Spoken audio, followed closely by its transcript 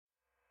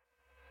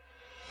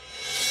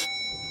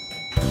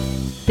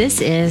This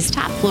is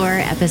Top Floor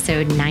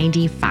episode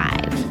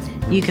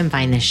 95. You can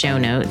find the show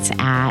notes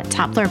at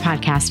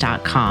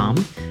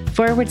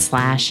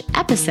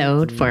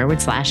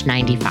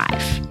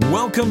topfloorpodcast.com/episode/95.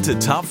 Welcome to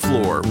Top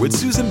Floor with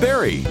Susan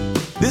Berry.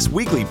 This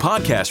weekly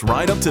podcast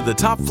ride up to the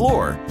top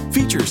floor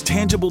features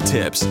tangible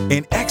tips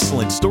and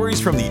excellent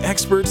stories from the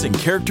experts and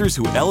characters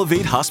who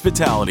elevate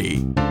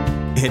hospitality.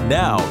 And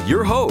now,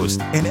 your host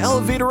and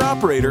elevator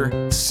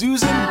operator,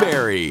 Susan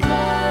Berry.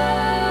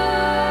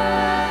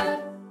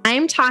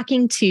 I'm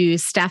talking to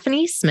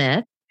Stephanie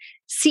Smith,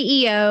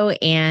 CEO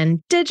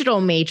and digital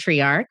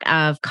matriarch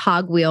of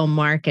Cogwheel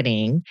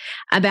Marketing,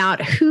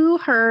 about who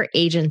her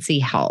agency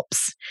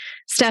helps.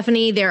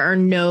 Stephanie, there are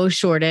no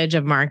shortage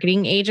of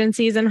marketing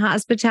agencies in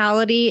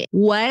hospitality.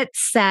 What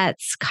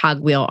sets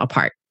Cogwheel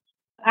apart?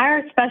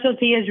 Our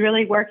specialty is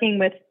really working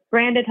with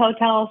branded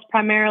hotels,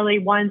 primarily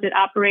ones that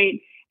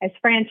operate as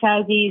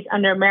franchisees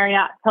under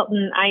Marriott,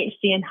 Hilton,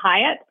 IHG, and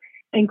Hyatt,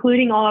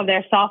 including all of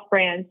their soft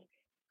brands.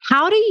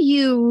 How do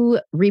you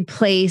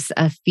replace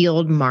a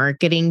field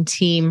marketing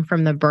team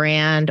from the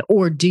brand,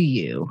 or do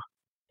you?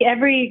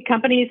 Every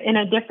company is in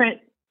a different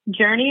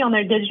journey on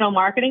their digital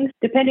marketing.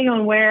 Depending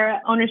on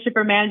where ownership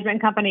or management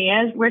company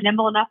is, we're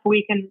nimble enough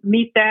we can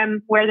meet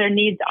them where their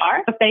needs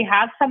are. If they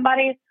have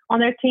somebody on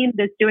their team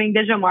that's doing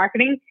digital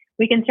marketing,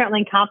 we can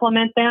certainly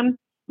complement them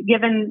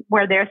given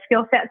where their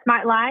skill sets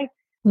might lie.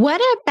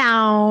 What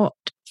about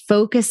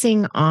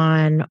focusing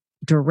on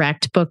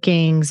direct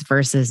bookings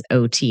versus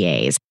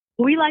OTAs?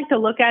 We like to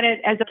look at it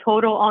as a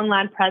total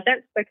online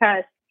presence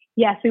because,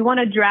 yes, we want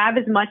to drive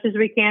as much as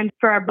we can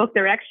for our book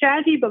direct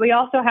strategy, but we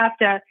also have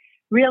to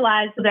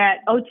realize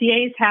that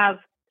OTAs have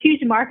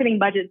huge marketing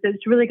budgets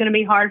that's really going to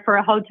be hard for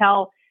a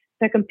hotel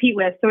to compete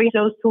with. So we use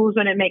those tools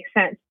when it makes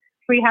sense.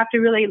 We have to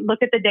really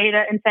look at the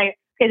data and say,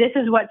 okay, this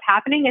is what's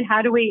happening and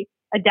how do we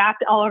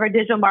adapt all of our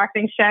digital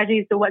marketing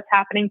strategies to what's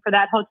happening for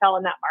that hotel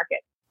in that market.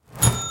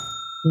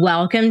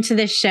 Welcome to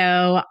the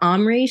show.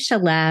 Omri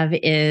Shalev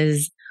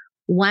is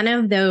one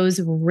of those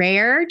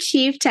rare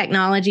chief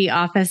technology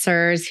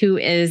officers who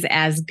is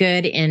as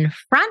good in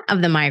front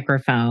of the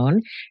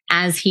microphone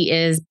as he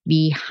is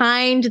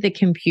behind the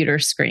computer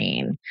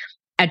screen,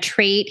 a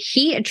trait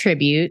he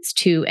attributes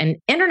to an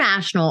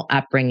international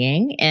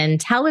upbringing in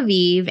Tel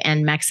Aviv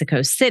and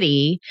Mexico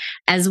City,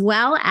 as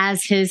well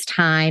as his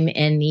time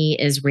in the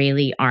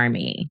Israeli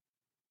army.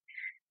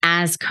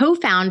 As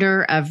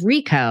co-founder of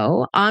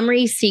Rico,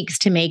 Omri seeks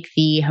to make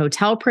the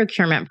hotel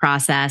procurement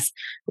process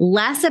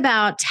less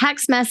about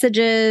text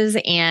messages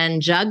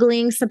and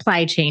juggling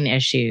supply chain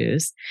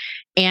issues,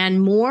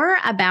 and more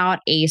about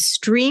a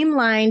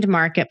streamlined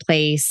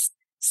marketplace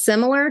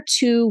similar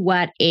to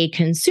what a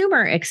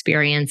consumer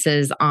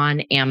experiences on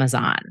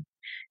Amazon.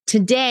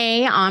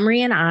 Today,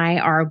 Omri and I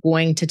are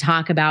going to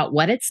talk about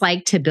what it's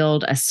like to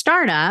build a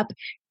startup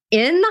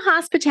in the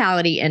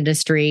hospitality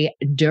industry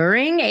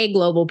during a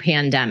global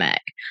pandemic.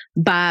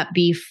 But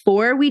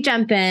before we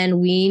jump in,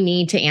 we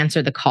need to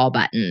answer the call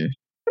button.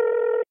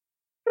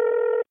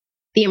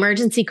 The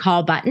emergency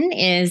call button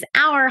is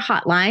our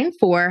hotline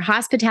for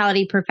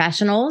hospitality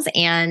professionals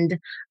and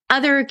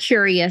other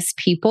curious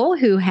people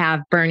who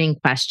have burning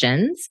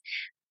questions.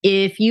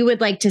 If you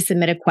would like to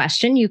submit a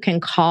question, you can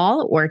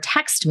call or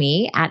text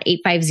me at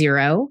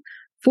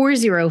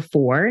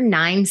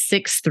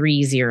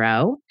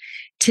 850-404-9630.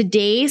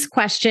 Today's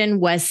question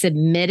was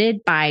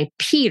submitted by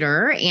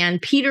Peter, and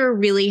Peter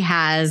really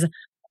has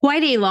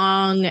quite a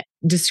long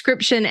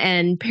description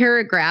and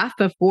paragraph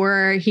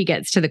before he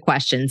gets to the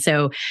question.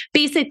 So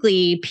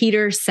basically,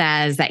 Peter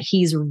says that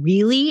he's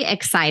really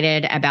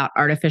excited about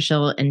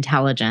artificial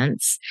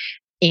intelligence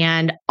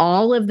and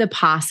all of the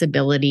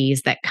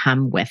possibilities that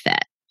come with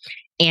it.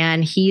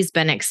 And he's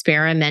been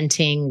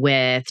experimenting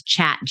with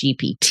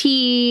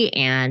ChatGPT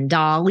and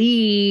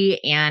DALL-E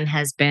and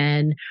has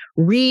been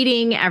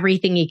reading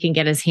everything he can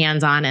get his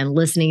hands on and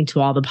listening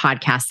to all the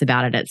podcasts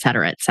about it, et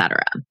cetera, et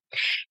cetera.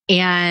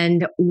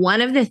 And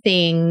one of the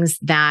things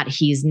that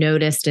he's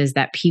noticed is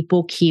that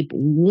people keep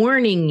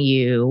warning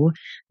you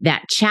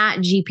that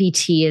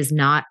ChatGPT is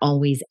not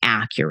always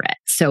accurate.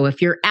 So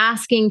if you're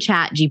asking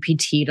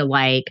ChatGPT to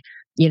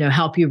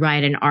help you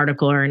write an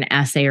article or an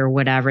essay or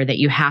whatever, that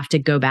you have to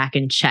go back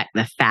and check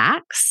the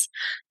facts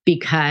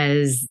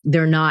because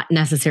they're not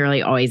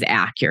necessarily always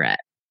accurate.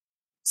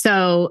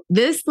 So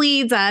this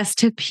leads us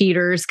to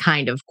Peter's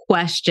kind of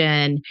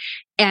question.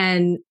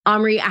 And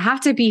Omri, I have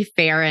to be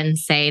fair and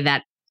say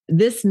that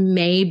this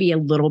may be a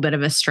little bit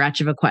of a stretch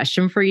of a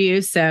question for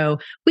you. So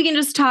we can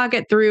just talk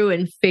it through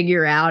and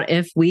figure out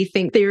if we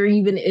think there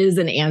even is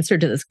an answer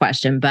to this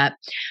question. But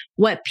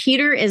what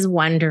Peter is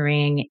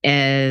wondering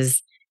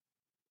is,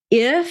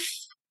 if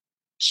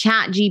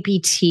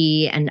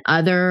ChatGPT and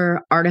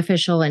other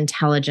artificial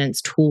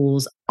intelligence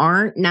tools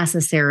aren't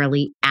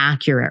necessarily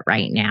accurate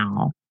right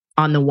now,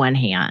 on the one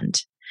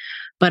hand,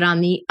 but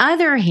on the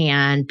other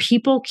hand,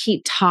 people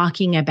keep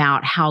talking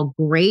about how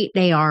great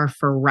they are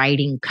for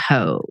writing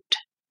code.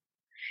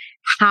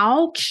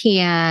 How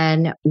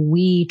can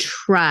we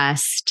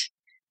trust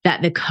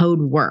that the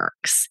code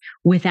works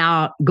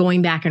without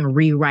going back and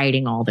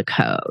rewriting all the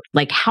code?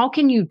 Like, how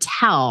can you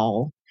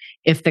tell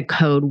if the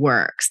code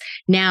works?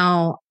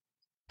 Now,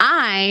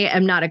 I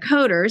am not a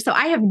coder, so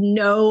I have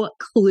no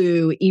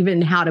clue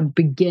even how to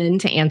begin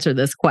to answer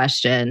this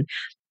question.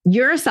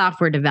 You're a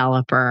software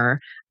developer.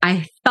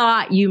 I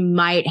thought you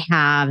might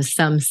have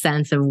some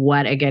sense of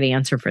what a good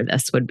answer for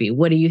this would be.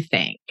 What do you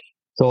think?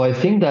 So I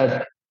think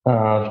that,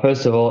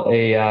 first of all,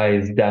 AI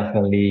is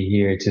definitely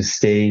here to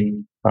stay.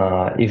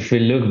 If we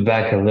look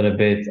back a little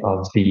bit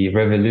of the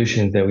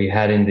revolutions that we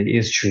had in the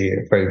history,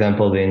 for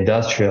example, the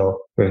Industrial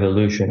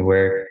Revolution,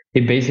 where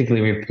it basically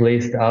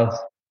replaced us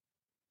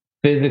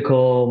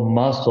physical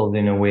muscles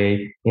in a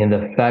way in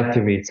the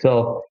factory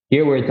itself.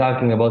 Here we're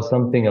talking about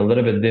something a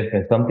little bit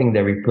different, something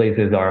that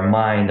replaces our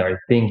mind, our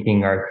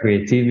thinking, our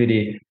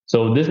creativity.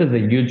 So this is a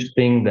huge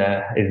thing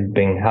that has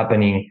been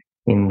happening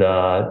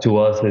to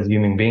us as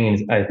human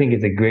beings. I think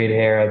it's a great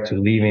era to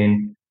live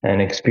in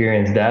and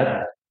experience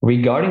that.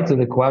 Regarding to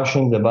the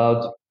questions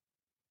about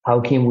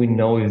how can we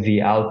know if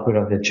the output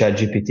of the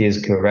ChatGPT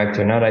is correct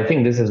or not, I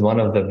think this is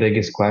one of the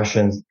biggest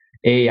questions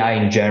AI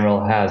in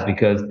general has,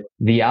 because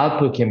the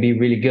output can be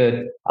really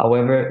good.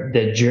 However,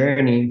 the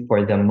journey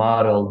for the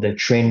model, the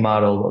trained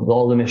model,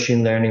 all the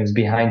machine learnings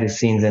behind the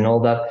scenes and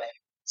all that,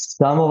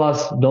 some of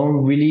us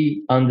don't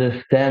really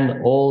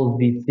understand all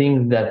the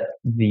things that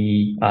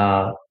the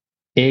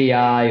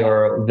AI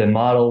or the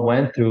model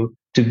went through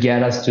to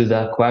get us to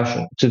that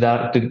question, to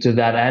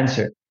that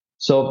answer.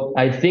 So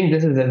I think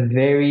this is a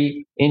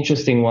very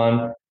interesting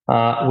one.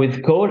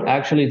 With code,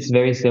 actually, it's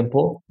very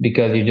simple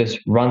because you just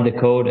run the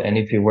code, and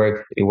if it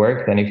works, it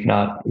works, and if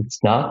not,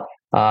 it's not.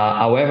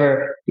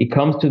 However, it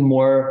comes to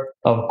more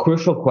of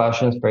crucial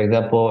questions. For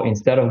example,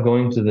 instead of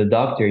going to the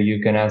doctor,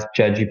 you can ask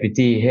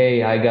ChatGPT,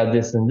 hey, I got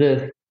this and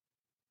this.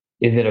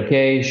 Is it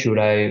okay? Should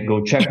I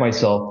go check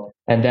myself?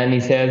 And then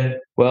he says,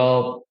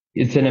 well,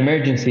 it's an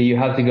emergency. You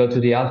have to go to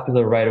the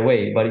hospital right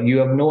away. But you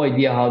have no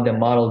idea how the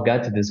model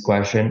got to this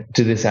question,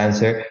 to this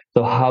answer.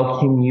 So how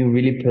can you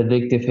really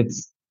predict if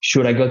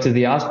should I go to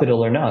the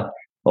hospital or not?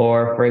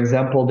 Or, for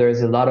example,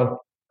 there's a lot of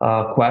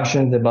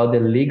questions about the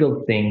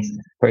legal things.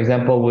 For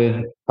example,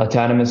 with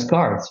autonomous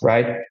cars,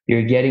 right?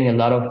 You're getting a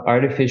lot of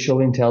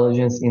artificial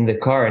intelligence in the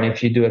car. And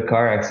if you do a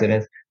car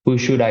accident, who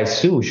should I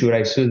sue? Should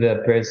I sue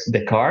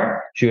the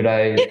car? Should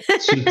I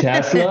sue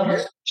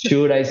Tesla?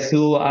 Should I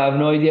sue? I have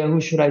no idea who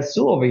should I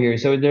sue over here.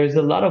 So there's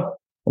a lot of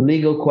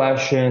legal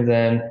questions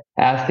and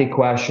ethic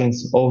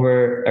questions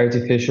over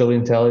artificial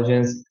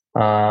intelligence.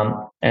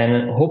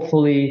 And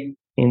hopefully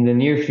in the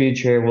near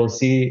future, we'll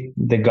see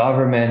the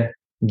government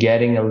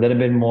getting a little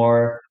bit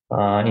more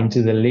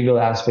into the legal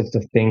aspects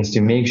of things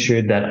to make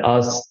sure that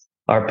us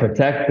are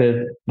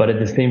protected, but at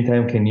the same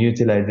time can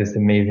utilize this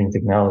amazing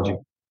technology.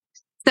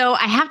 So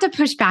I have to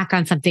push back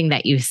on something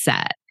that you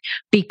said,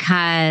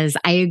 because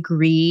I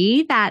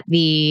agree that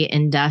the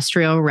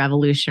Industrial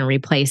Revolution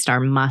replaced our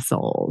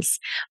muscles,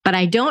 but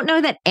I don't know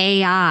that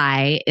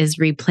AI is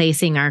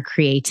replacing our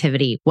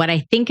creativity. What I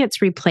think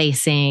it's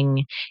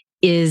replacing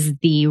is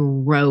the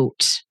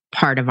rote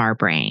part of our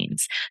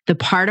brains, the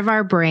part of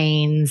our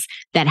brains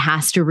that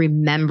has to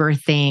remember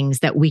things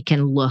that we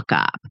can look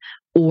up,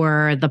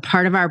 or the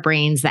part of our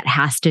brains that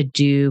has to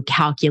do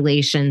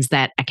calculations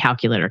that a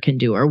calculator can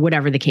do, or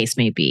whatever the case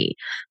may be.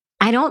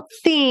 I don't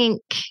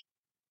think,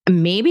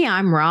 maybe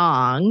I'm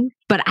wrong,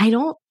 but I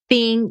don't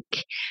think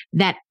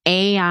that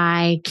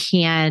AI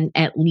can,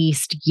 at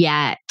least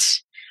yet,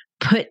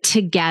 put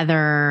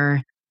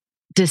together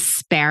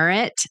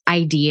disparate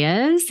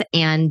ideas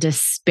and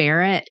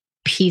disparate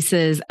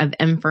pieces of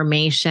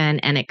information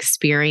and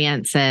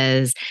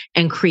experiences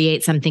and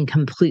create something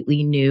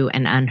completely new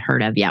and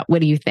unheard of yet.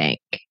 What do you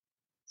think?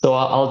 So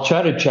I'll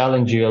try to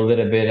challenge you a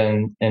little bit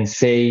and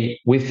say,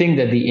 we think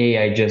that the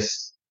AI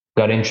just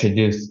got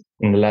introduced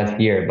in the last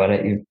year, but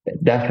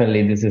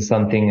definitely this is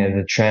something as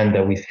a trend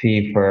that we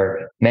see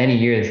for many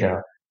years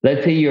now.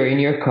 Let's say you're in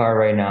your car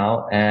right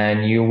now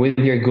and you're with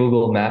your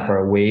Google Map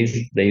or Waze,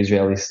 the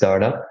Israeli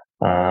startup,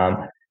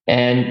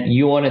 and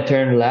you want to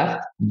turn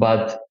left,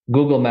 but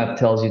Google Map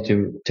tells you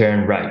to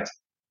turn right.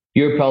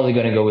 You're probably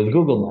going to go with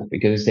Google Map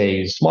because you say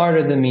he's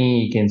smarter than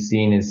me. He can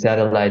see in his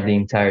satellite the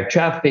entire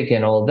traffic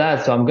and all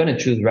that. So I'm going to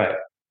choose right.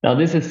 Now,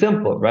 this is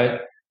simple, right?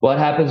 What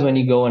happens when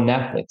you go on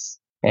Netflix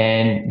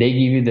and they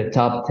give you the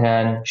top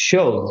 10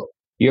 shows?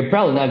 You're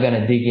probably not going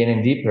to dig in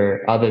and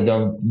deeper other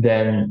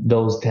than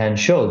those 10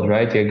 shows,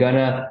 right? You're going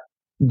to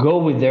go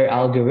with their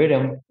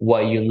algorithm,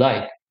 what you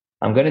like.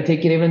 I'm going to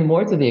take it even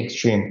more to the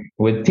extreme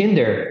with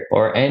Tinder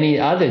or any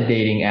other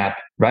dating app,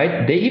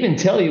 right? They even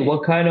tell you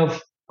what kind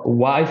of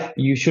wife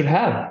you should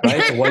have,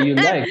 right? What you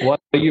like,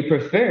 what you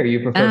prefer. You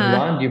prefer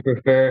blonde, you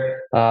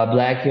prefer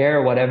black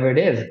hair, whatever it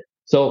is.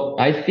 So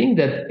I think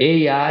that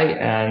AI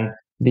and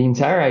the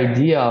entire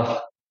idea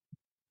of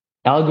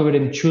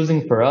algorithm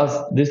choosing for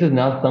us, this is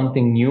not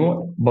something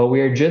new, but we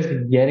are just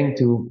getting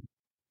to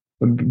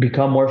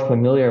become more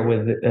familiar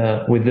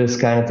with this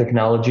kind of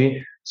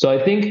technology. So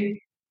I think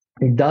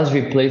it does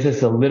replace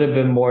us a little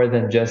bit more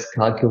than just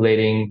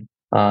calculating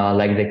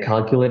like the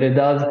calculator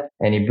does,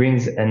 and it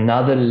brings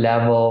another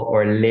level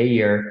or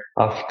layer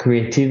of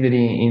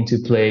creativity into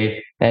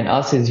play. And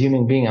us as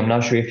human beings, I'm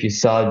not sure if you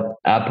saw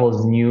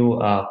Apple's new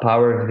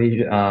Power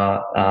Vision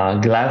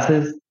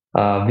glasses,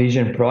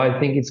 Vision Pro, I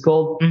think it's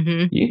called.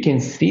 Mm-hmm. You can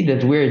see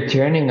that we're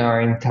turning our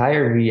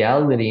entire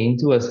reality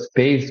into a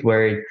space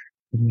where it's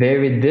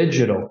very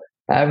digital.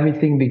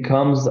 Everything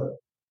becomes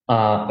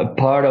a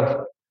part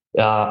of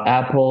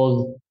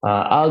Apple's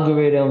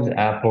algorithms,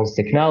 Apple's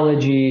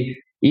technology.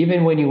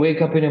 Even when you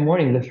wake up in the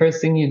morning, the first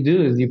thing you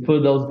do is you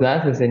put those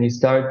glasses and you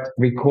start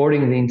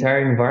recording the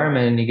entire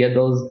environment, and you get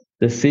those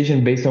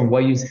decisions based on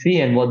what you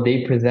see and what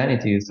they presented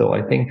to you. So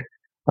I think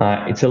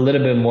it's a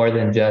little bit more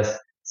than just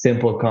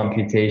simple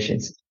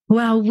computations.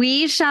 Well,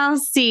 we shall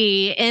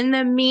see. In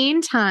the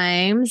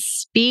meantime,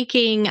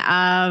 speaking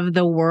of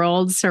the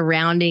world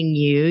surrounding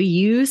you,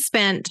 you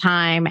spent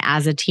time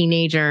as a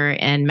teenager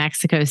in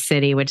Mexico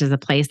City, which is a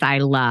place I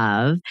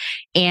love,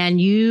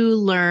 and you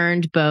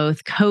learned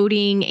both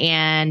coding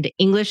and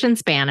English and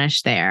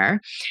Spanish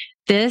there.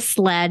 This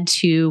led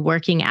to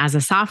working as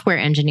a software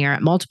engineer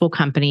at multiple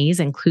companies,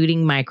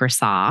 including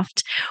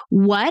Microsoft.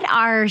 What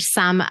are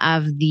some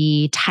of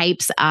the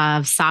types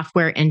of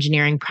software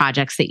engineering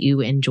projects that you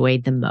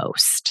enjoyed the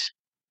most?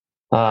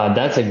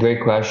 That's a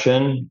great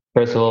question.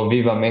 First of all,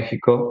 Viva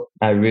Mexico.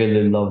 I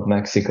really love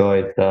Mexico.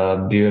 It's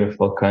a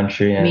beautiful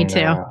country. And, Me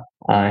too.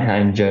 I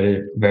enjoyed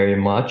it very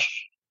much.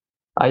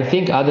 I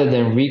think other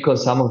than Rico,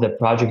 some of the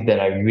project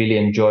that I really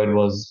enjoyed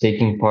was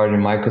taking part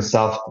in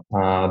Microsoft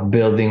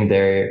building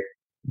their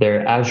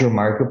Azure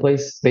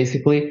marketplace.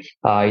 Basically,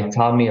 it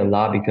taught me a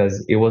lot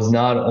because it was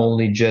not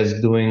only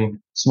just doing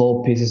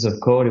small pieces of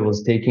code, it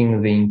was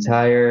taking the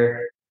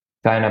entire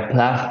kind of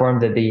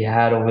platform that they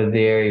had over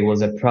there. It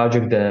was a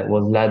project that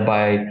was led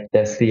by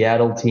the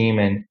Seattle team,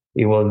 and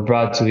it was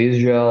brought to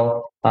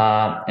Israel.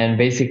 And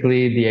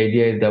basically, the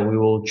idea is that we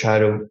will try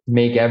to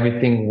make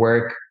everything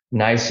work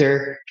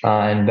nicer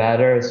and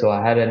better. So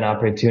I had an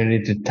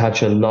opportunity to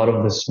touch a lot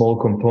of the small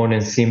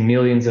components, see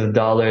millions of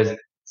dollars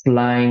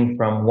flying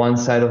from one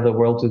side of the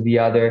world to the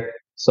other.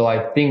 So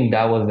I think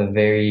that was a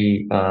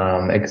very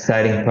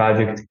exciting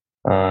project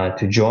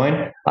to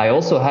join. I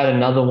also had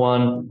another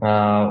one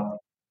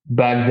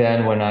back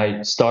then when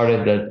I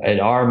started at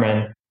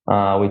Arman,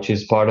 which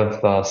is part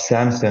of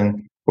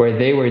Samsung, where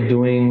they were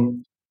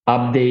doing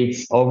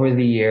updates over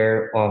the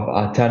air of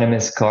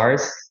autonomous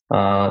cars.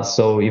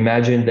 So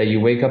imagine that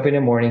you wake up in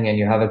the morning and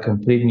you have a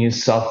complete new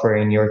software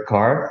in your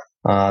car.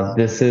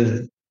 This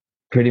is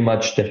pretty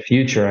much the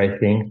future, I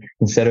think.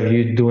 Instead of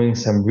you doing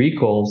some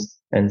recalls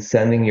and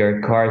sending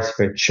your cars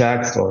for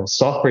checks or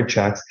software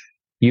checks,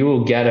 you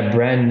will get a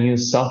brand new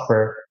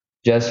software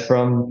just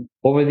from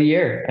over the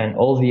air, and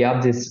all the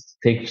updates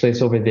take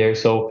place over there.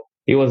 So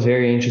it was a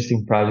very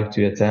interesting project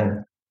to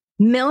attend.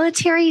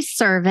 Military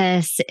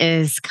service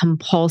is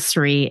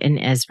compulsory in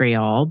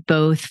Israel,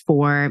 both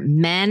for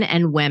men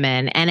and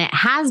women. And it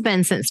has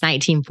been since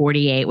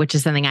 1948, which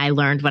is something I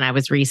learned when I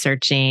was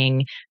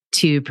researching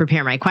to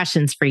prepare my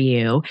questions for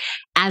you.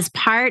 As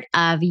part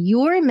of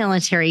your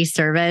military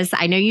service,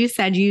 I know you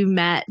said you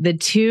met the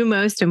two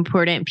most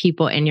important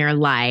people in your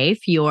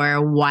life,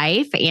 your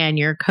wife and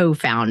your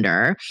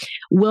co-founder.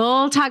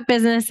 We'll talk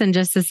business in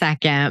just a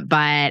second,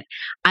 but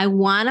I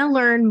want to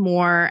learn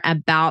more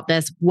about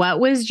this. What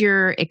was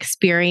your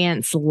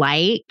experience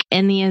like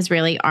in the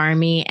Israeli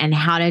army, and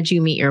how did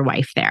you meet your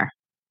wife there?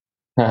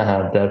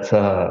 That's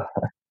a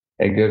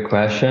good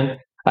question.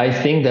 I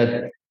think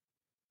that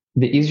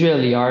the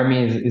Israeli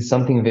army is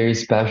something very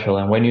special.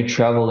 And when you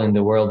travel in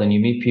the world and you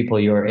meet people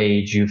your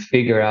age, you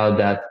figure out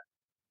that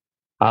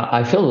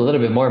I feel a little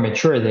bit more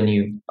mature than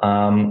you.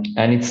 And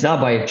it's not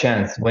by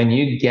chance. When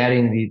you get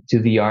to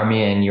the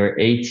army and you're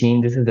 18,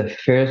 this is the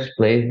first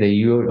place that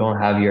you don't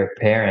have your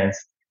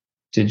parents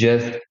to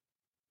just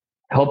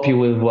help you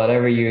with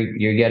whatever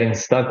you're getting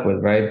stuck with,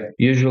 right?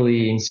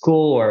 Usually in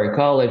school or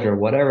college or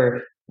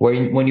whatever,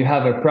 when you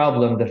have a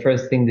problem, the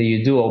first thing that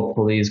you do,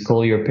 hopefully, is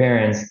call your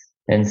parents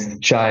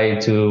and try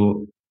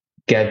to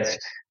get,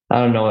 I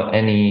don't know,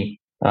 any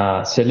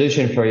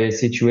solution for your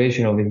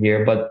situation over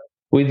here. But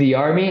with the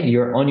army,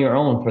 you're on your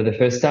own for the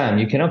first time.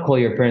 You cannot call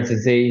your parents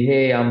and say,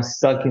 hey, I'm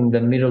stuck in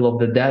the middle of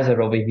the desert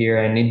over here.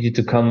 I need you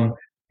to come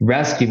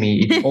rescue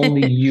me. It's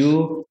only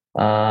you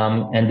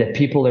and the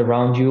people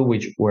around you,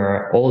 which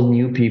were all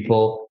new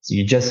people. So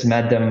you just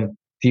met them a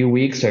few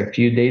weeks or a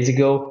few days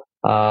ago.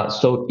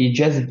 So it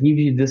just gives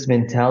you this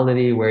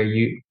mentality where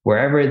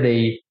wherever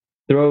they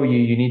throw you,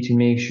 you need to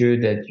make sure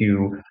that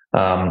you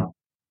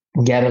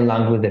get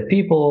along with the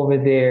people over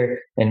there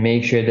and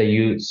make sure that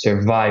you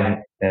survive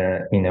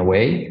in a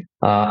way.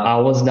 I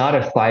was not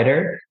a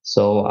fighter,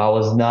 so I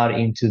was not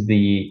into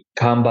the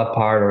combat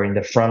part or in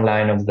the front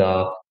line of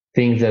the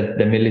things that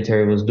the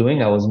military was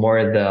doing. I was more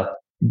at the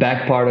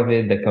back part of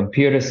it, the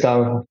computer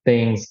stuff of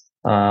things.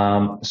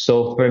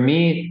 So for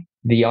me,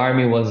 the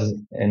army was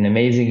an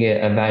amazing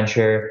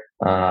adventure.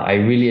 I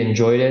really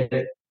enjoyed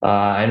it.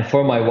 And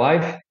for my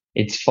wife,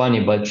 it's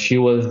funny, but she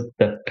was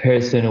the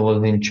person who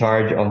was in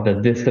charge of the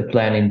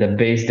discipline in the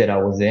base that I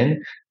was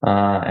in,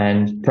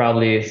 and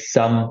probably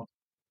some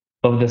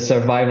of the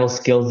survival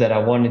skills that I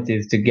wanted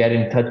is to get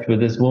in touch with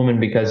this woman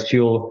because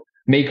she'll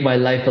make my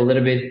life a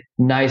little bit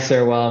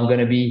nicer while I'm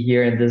gonna be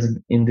here in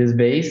this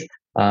base.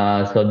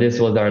 So this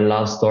was our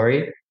love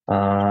story.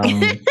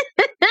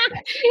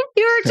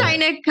 You were trying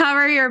to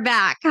cover your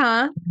back,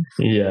 huh?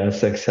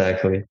 Yes,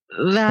 exactly.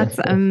 That's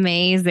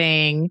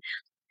amazing.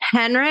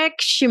 Henrik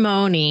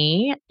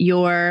Shimoni,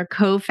 your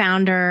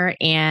co-founder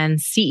and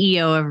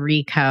CEO of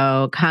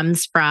Rico,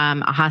 comes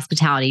from a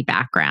hospitality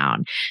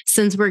background.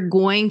 Since we're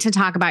going to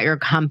talk about your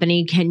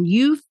company, can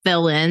you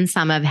fill in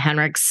some of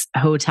Henrik's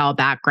hotel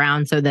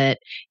background so that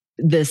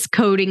this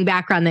coding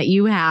background that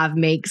you have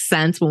makes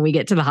sense when we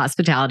get to the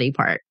hospitality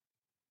part?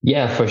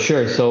 Yeah, for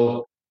sure.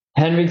 So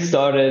Henrik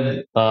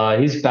started,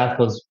 his path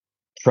was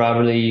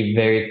probably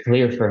very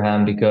clear for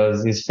him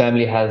because his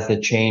family has a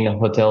chain of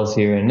hotels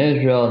here in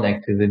Israel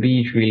next to the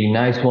beach, really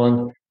nice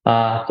one.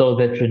 So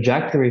the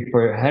trajectory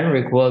for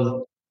Henrik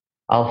was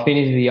I'll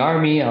finish the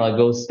army, I'll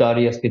go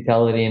study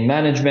hospitality and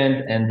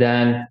management. And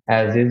then,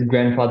 as his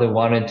grandfather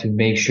wanted to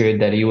make sure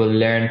that he will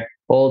learn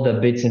all the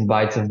bits and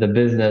bytes of the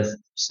business,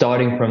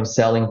 starting from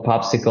selling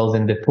popsicles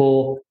in the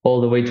pool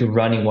all the way to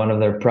running one of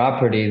their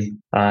properties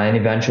and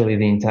eventually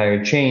the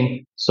entire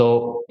chain.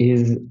 So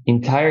his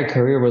entire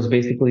career was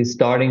basically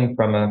starting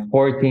from a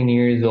 14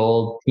 years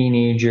old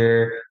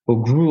teenager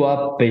who grew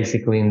up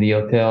basically in the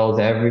hotels,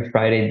 every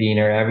Friday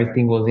dinner,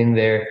 everything was in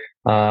there,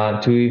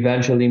 to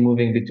eventually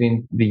moving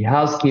between the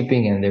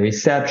housekeeping and the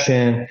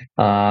reception,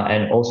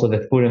 and also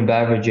the food and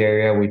beverage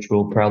area, which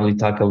we'll probably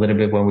talk a little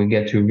bit when we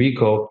get to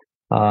Rico.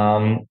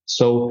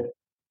 So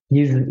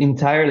his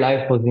entire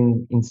life was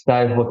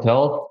inside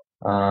hotels.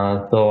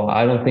 So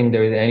I don't think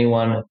there is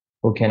anyone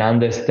who can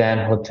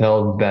understand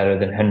hotels better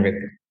than Henrik.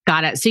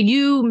 Got it. So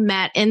you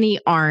met in the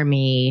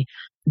army.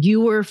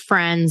 You were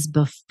friends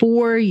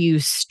before you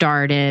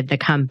started the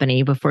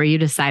company, before you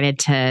decided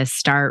to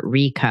start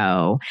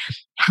Rico.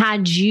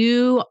 Had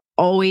you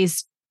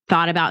always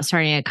thought about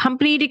starting a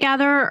company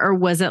together, or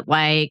was it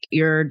like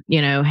you're,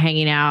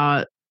 hanging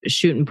out,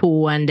 shooting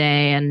pool one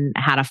day and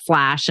had a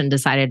flash and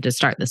decided to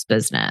start this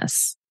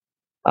business?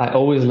 I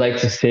always like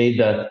to say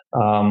that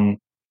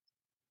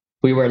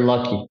we were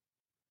lucky.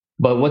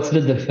 But what's the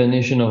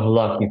definition of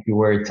luck? If you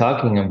were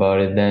talking about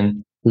it,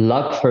 then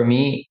luck for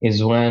me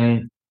is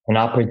when an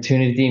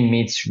opportunity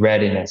meets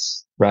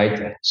readiness,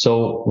 right?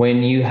 So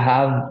when you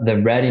have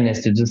the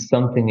readiness to do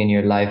something in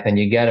your life and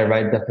you get a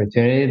right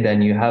opportunity,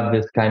 then you have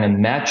this kind of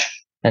match.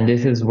 And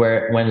this is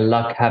when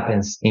luck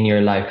happens in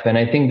your life. And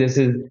I think this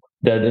is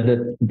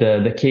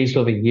the case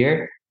over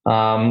here.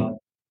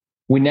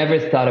 We never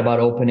thought about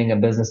opening a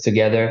business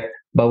together,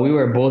 but we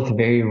were both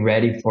very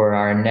ready for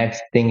our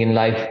next thing in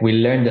life. We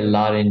learned a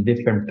lot in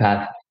different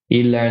paths.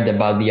 He learned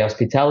about the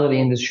hospitality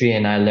industry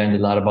and I learned a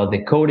lot about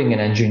the coding and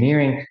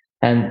engineering.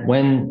 And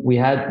when we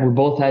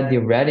both had the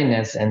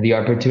readiness and the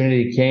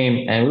opportunity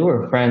came, and we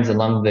were friends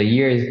along the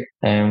years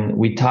and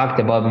we talked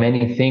about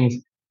many things.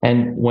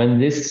 And when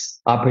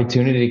this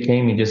opportunity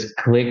came, it just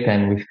clicked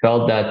and we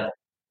felt that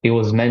it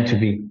was meant to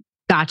be.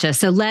 Gotcha.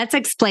 So let's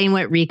explain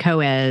what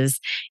Rico is.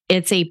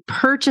 It's a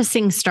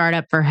purchasing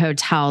startup for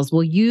hotels.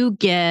 Will you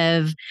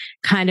give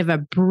kind of a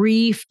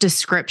brief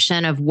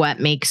description of what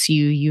makes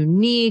you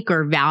unique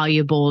or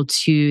valuable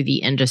to the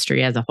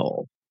industry as a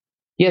whole?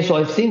 Yeah, so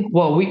I think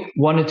what we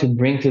wanted to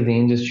bring to the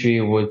industry,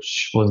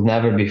 which was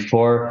never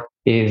before,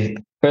 is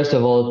first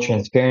of all,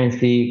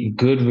 transparency,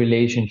 good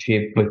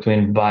relationship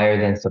between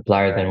buyers and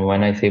suppliers. And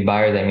when I say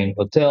buyers, I mean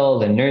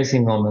hotels and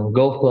nursing homes and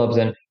golf clubs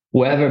and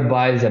whoever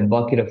buys a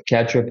bucket of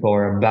ketchup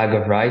or a bag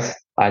of rice,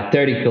 a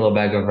 30-kilo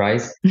bag of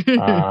rice.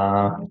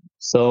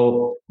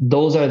 So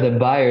those are the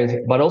buyers,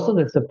 but also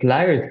the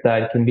supplier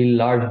side can be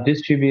large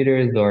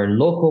distributors or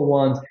local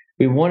ones.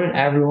 We wanted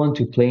everyone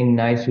to play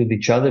nice with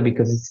each other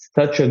because it's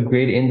such a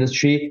great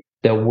industry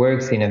that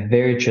works in a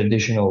very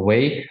traditional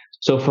way.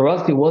 So for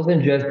us, it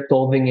wasn't just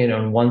solving it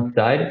on one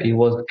side, it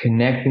was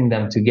connecting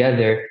them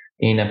together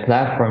in a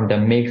platform that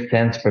makes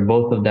sense for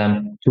both of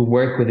them to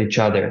work with each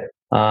other.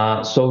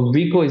 So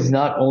Rico is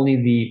not only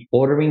the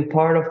ordering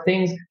part of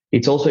things,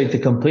 it's a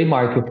complete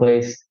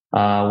marketplace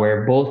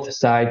where both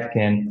sides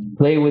can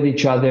play with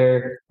each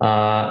other,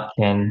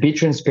 can be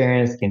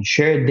transparent, can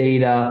share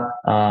data,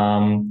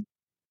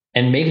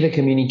 and make the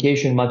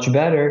communication much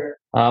better,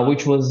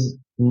 which was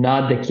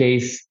not the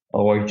case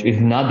or is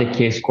not the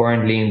case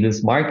currently in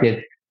this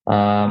market.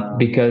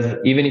 Because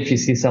even if you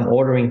see some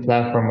ordering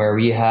platform where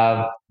we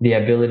have the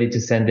ability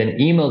to send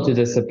an email to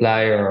the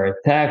supplier or a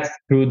text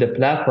through the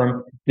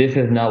platform, this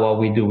is not what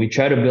we do. We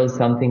try to build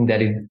something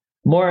that is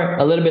more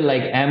a little bit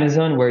like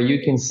Amazon, where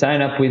you can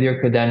sign up with your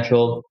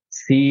credentials,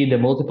 see the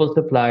multiple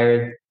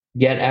suppliers,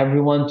 get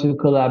everyone to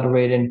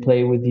collaborate and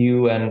play with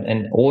you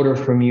and order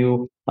from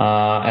you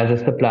as a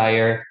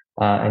supplier,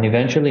 and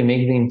eventually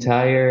make the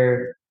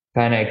entire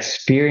kind of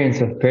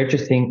experience of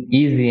purchasing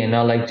easy and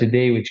not like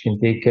today, which can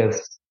take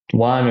us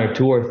 1 or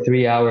 2 or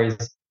 3 hours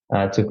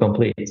to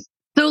complete.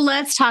 So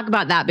let's talk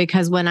about that,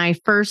 because when I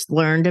first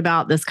learned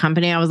about this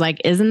company, I was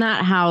like, isn't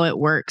that how it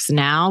works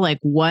now? Like,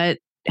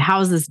 how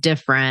is this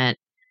different?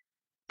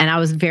 And I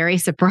was very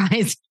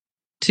surprised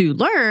to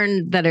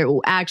learn that it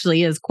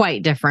actually is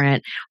quite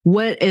different.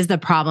 What is the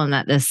problem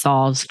that this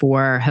solves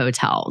for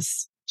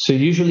hotels? So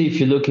usually if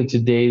you look at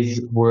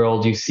today's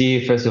world, you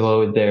see, first of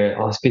all, the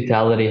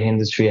hospitality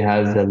industry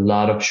has a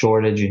lot of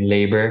shortage in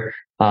labor.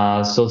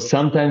 So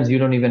sometimes you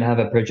don't even have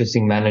a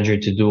purchasing manager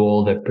to do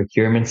all the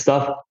procurement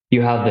stuff.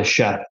 You have the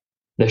chef.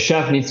 The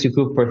chef needs to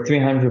cook for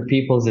 300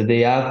 people the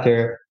day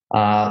after,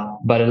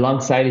 but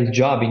alongside his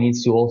job, he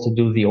needs to also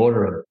do the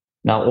ordering.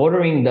 Now,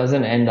 ordering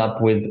doesn't end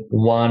up with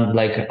one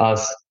like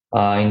us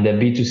in the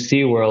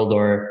B2C world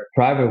or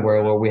private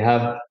world, where we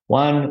have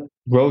one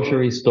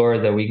grocery store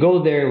that we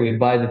go there, we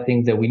buy the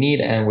things that we need,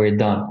 and we're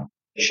done.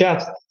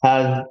 Chefs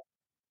have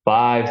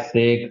 5,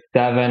 6,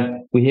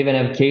 7. We even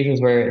have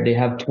cases where they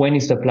have 20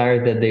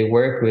 suppliers that they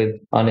work with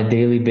on a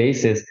daily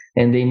basis,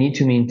 and they need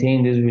to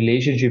maintain this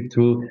relationship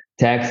through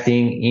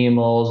texting,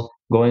 emails,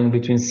 going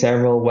between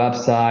several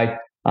websites,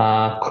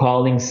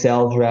 calling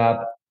sales rep,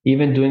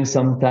 even doing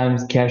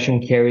sometimes cash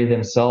and carry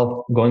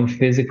themselves, going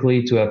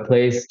physically to a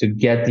place to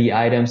get the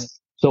items.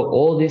 So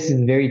all this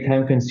is very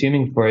time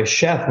consuming for a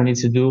chef who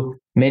needs to do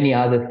many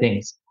other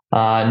things.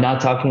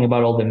 Not talking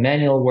about all the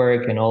manual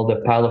work and all the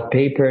pile of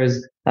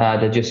papers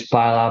that just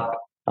pile up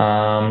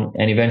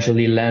and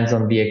eventually lands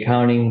on the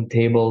accounting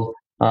table.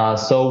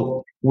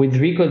 So with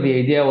Rico, the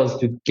idea was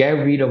to get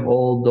rid of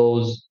all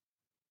those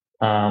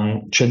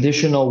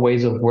traditional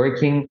ways of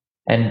working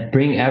and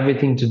bring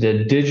everything to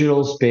the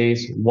digital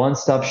space,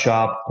 one-stop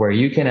shop where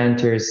you can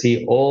enter,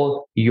 see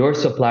all your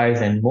suppliers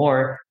and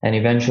more, and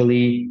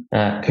eventually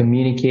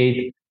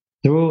communicate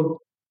through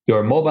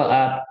your mobile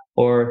app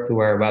or through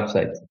our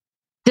website.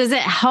 Does it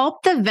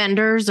help the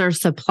vendors or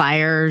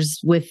suppliers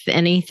with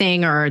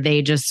anything, or are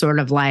they just sort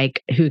of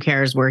like, who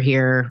cares, we're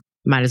here,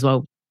 might as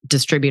well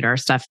distribute our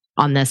stuff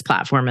on this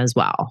platform as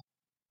well?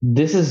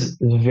 This is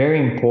very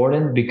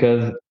important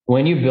because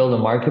when you build a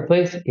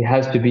marketplace, it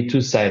has to be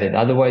two-sided.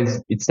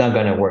 Otherwise, it's not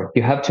going to work.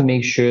 You have to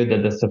make sure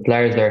that the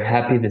suppliers are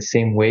happy the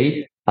same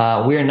way.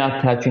 We are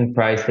not touching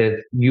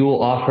prices. You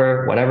will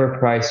offer whatever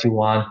price you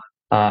want.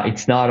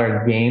 It's not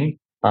our game.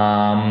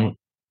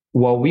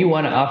 What we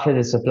want to offer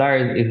the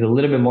suppliers is a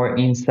little bit more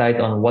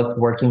insight on what's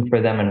working for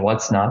them and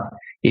what's not.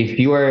 If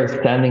you are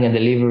sending a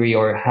delivery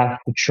or have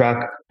to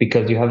track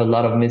because you have a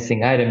lot of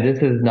missing items,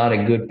 this is not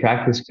a good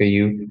practice for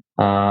you.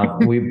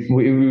 We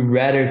would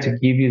rather to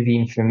give you the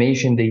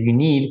information that you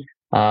need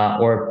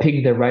or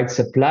pick the right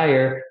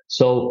supplier.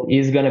 So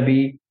he's gonna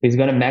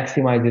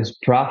maximize his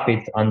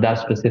profits on that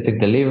specific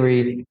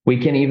delivery. We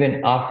can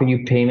even offer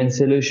you payment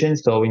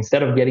solutions. So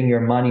instead of getting your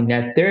money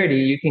net 30,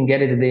 you can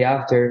get it the day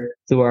after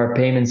through our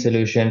payment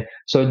solution.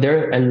 So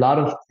there are a lot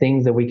of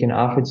things that we can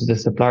offer to the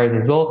suppliers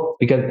as well.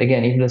 Because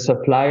again, if the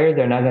suppliers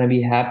are not going to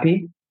be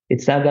happy,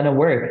 it's not going to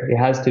work. It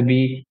has to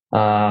be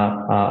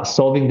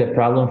solving the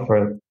problem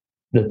for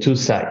the two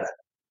sides.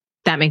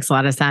 That makes a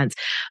lot of sense.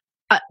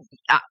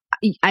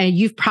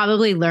 You've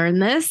probably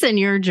learned this in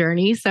your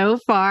journey so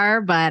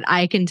far, but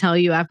I can tell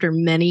you after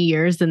many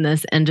years in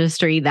this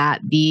industry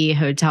that the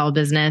hotel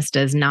business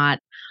does not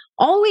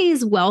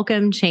always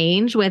welcome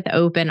change with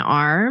open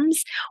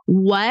arms.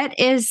 What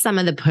is some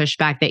of the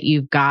pushback that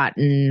you've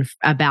gotten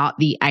about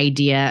the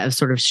idea of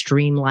sort of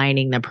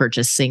streamlining the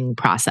purchasing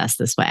process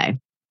this way?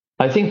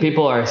 I think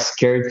people are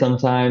scared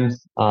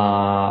sometimes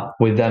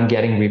with them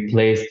getting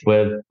replaced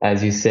with,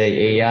 as you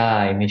say,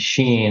 AI,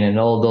 machine, and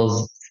all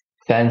those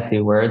fancy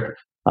words.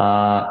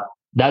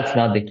 That's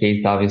not the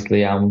case,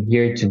 obviously. I'm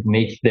here to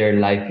make their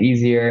life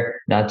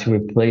easier, not to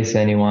replace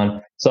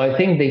anyone. So I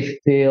think they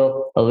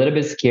feel a little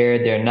bit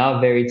scared. They're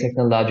not very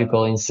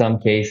technological in some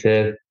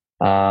cases.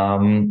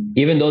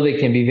 Even though they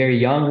can be very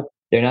young,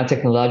 they're not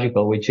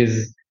technological, which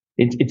is,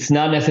 it's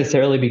not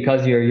necessarily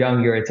because you're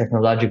young, you're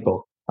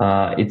technological.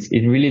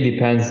 It really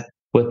depends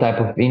what type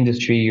of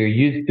industry you're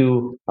used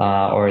to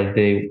or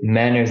the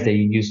manners that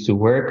you used to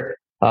work.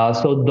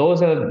 So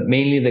those are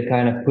mainly the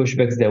kind of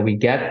pushbacks that we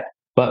get,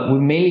 but we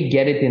mainly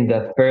get it in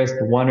the first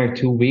 1 or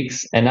 2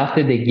 weeks. And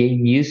after they get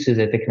used to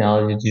the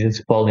technology, they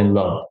just fall in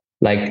love.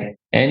 Like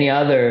any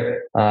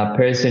other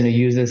person who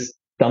uses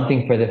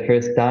something for the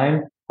first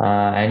time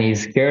and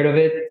he's scared of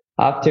it,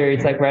 after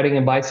it's like riding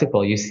a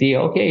bicycle. You see,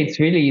 okay, it's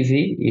really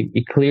easy.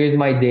 It clears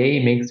my day.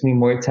 It makes me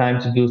more time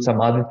to do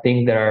some other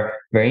things that are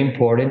very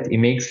important. It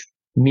makes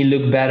me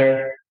look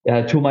better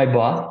to my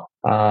boss.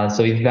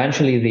 So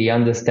eventually they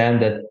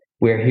understand that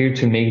we're here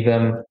to make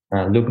them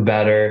look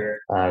better,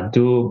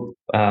 do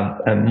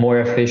more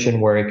efficient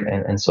work,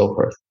 and so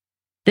forth.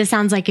 This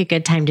sounds like a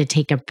good time to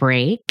take a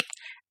break.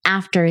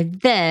 After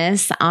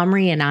this,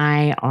 Omri and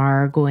I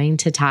are going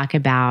to talk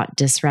about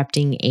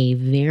disrupting a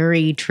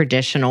very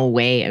traditional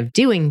way of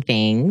doing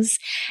things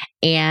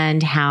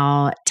and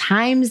how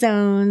time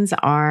zones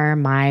are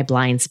my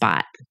blind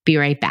spot. Be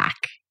right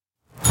back.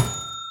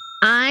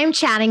 I'm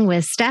chatting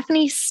with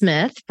Stephanie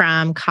Smith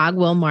from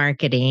Cogwheel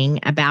Marketing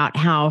about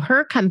how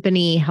her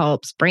company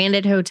helps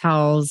branded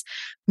hotels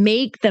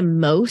make the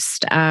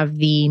most of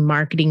the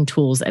marketing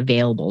tools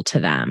available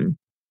to them.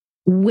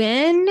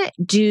 When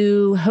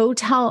do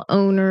hotel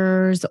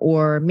owners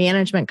or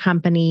management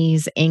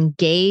companies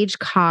engage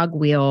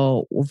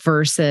Cogwheel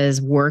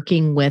versus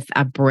working with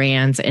a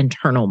brand's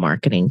internal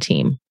marketing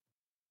team?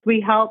 We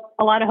help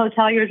a lot of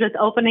hoteliers with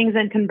openings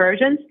and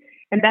conversions.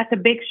 And that's a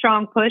big,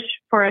 strong push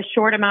for a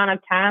short amount of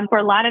time. For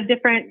a lot of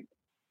different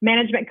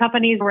management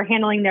companies, we're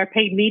handling their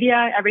paid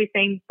media,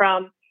 everything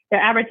from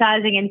their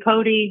advertising in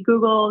Cody,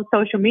 Google,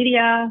 social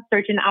media,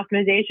 search and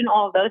optimization,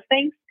 all of those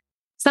things.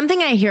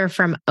 Something I hear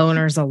from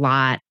owners a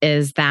lot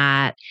is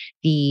that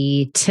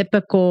the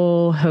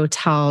typical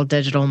hotel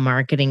digital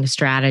marketing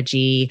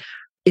strategy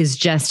is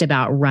just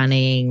about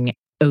running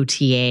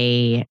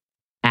OTA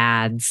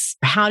ads.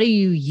 How do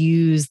you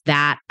use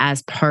that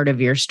as part of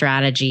your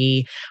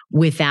strategy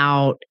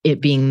without it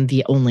being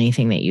the only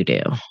thing that you do?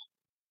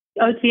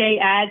 OTA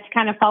ads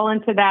kind of fall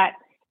into that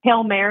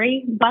Hail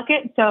Mary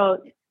bucket. So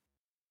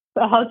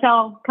a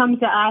hotel comes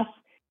to us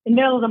in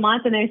the middle of the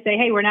month and they say,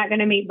 hey, we're not going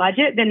to meet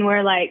budget. Then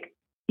we're like,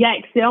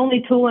 yikes, the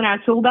only tool in our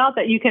tool belt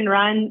that you can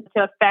run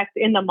to affect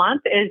in the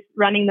month is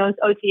running those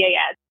OTA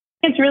ads.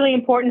 It's really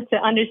important to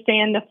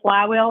understand the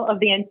flywheel of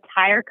the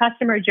entire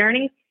customer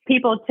journey.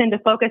 People tend to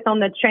focus on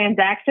the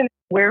transaction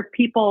where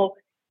people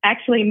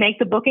actually make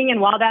the booking.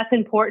 And while that's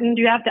important,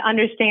 you have to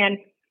understand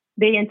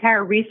the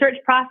entire research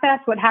process,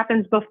 what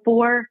happens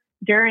before,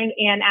 during,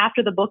 and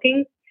after the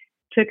booking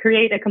to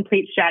create a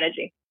complete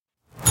strategy.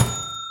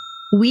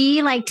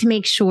 We like to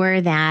make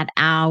sure that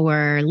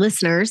our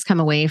listeners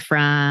come away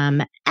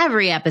from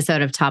every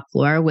episode of Top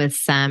Floor with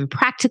some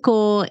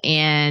practical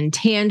and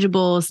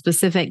tangible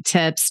specific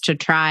tips to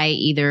try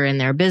either in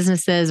their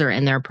businesses or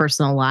in their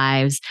personal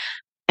lives.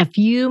 A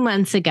few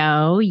months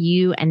ago,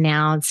 you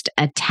announced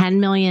a $10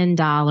 million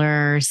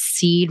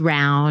seed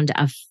round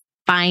of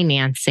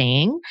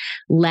financing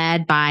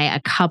led by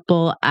a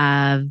couple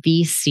of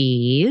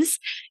VCs.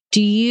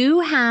 Do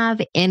you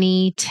have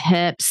any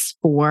tips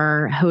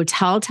for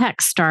hotel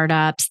tech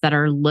startups that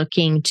are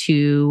looking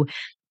to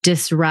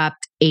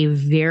disrupt a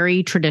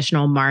very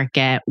traditional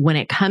market when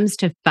it comes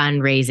to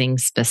fundraising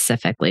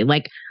specifically?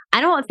 Like, I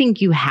don't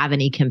think you have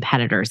any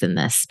competitors in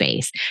this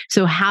space.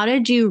 So how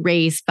did you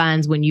raise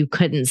funds when you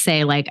couldn't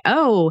say like,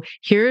 oh,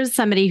 here's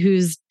somebody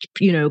who's,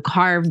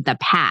 carved the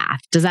path?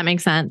 Does that make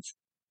sense?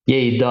 Yeah,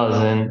 it does.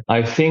 And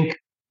I think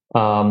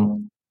the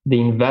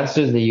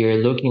investors that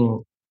you're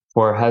looking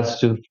for has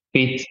to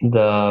fit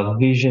the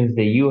visions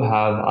that you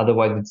have.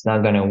 Otherwise, it's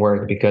not going to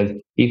work, because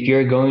if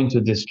you're going to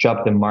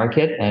disrupt the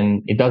market,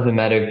 and it doesn't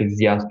matter if it's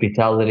the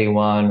hospitality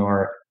one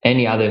or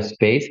any other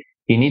space,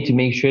 you need to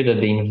make sure that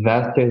the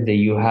investors that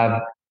you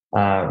have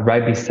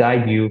right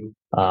beside you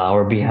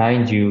or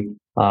behind you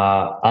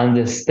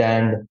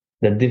understand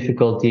the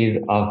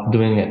difficulties of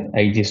doing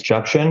a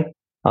disruption.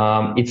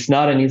 It's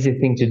not an easy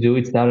thing to do.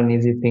 It's not an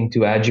easy thing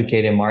to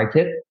educate a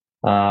market.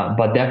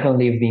 But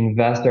definitely if the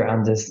investor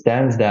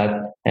understands that,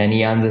 and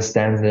he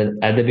understands that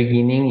at the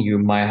beginning, you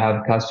might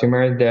have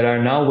customers that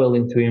are not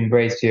willing to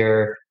embrace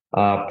your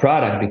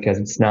product because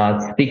it's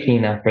not sticky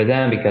enough for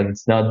them, because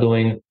it's not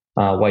doing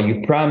what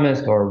you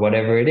promised or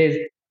whatever it is.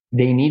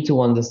 They need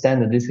to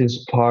understand that this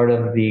is part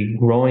of the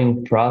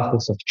growing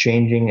process of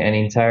changing an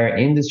entire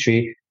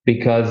industry,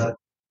 because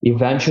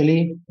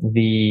eventually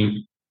the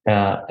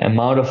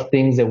amount of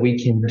things that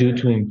we can do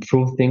to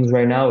improve things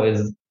right now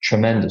is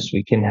tremendous.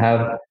 We can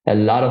have a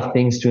lot of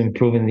things to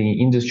improve in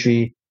the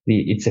industry,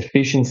 its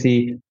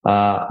efficiency,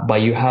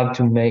 but you have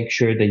to make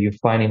sure that you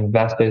find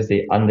investors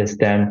that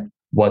understand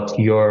what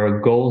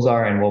your goals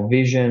are and what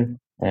vision,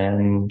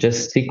 and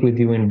just stick with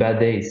you in bad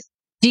days.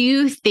 Do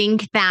you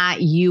think that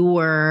you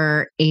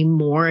were a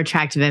more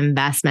attractive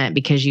investment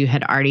because you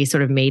had already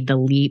sort of made the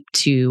leap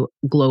to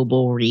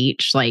global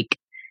reach? Like,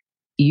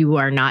 you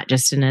are not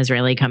just an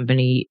Israeli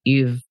company,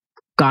 you've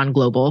gone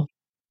global?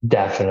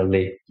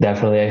 Definitely.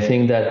 I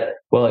think that,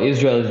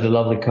 Israel is a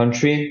lovely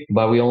country,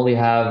 but we only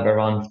have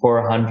around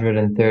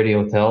 430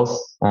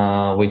 hotels,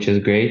 which is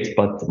great,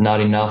 but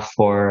not enough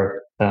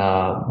for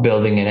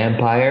building an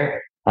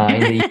empire.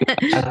 In the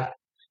US,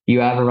 you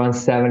have around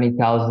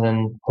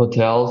 70,000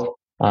 hotels.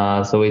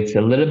 So it's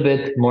a little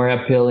bit more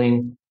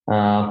appealing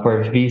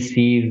for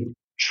VCs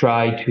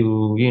try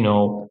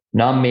to,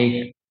 not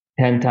make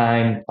 10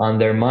 times on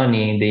their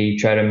money. They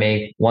try to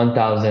make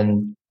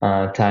 1,000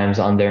 times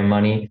on their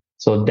money.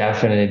 So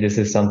definitely this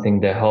is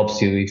something that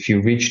helps you if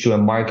you reach to a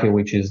market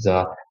which is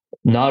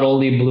not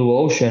only blue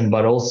ocean,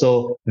 but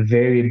also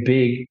very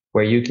big,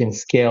 where you can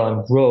scale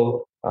and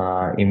grow.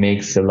 It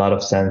makes a lot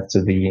of sense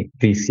to the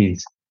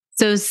VCs.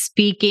 So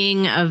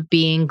speaking of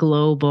being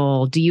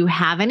global, do you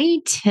have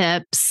any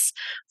tips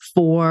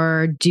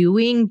for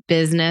doing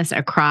business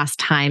across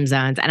time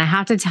zones? And I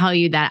have to tell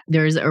you that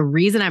there's a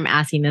reason I'm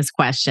asking this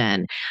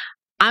question.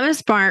 I'm a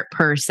smart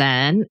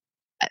person,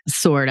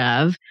 sort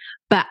of,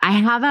 but I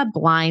have a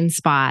blind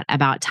spot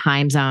about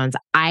time zones.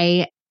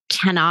 I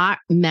cannot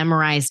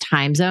memorize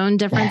time zone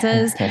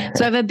differences.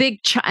 So I have a big,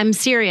 I'm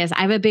serious.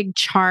 I have a big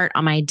chart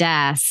on my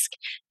desk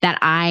that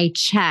I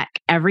check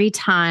every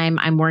time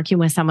I'm working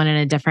with someone in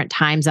a different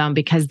time zone,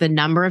 because the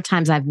number of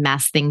times I've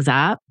messed things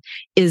up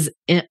is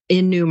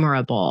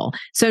innumerable.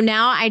 So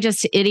now I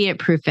just idiot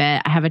proof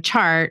it. I have a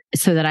chart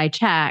so that I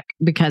check,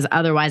 because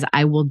otherwise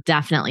I will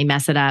definitely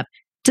mess it up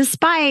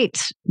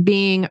despite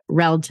being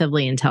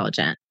relatively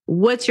intelligent.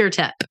 What's your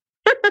tip?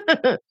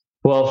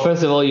 Well,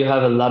 first of all, you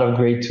have a lot of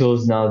great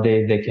tools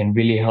nowadays that can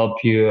really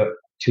help you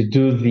to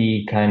do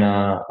the kind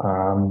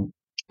of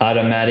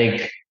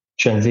automatic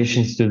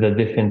transitions to the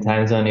different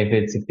time zone, if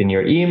it's in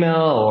your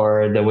email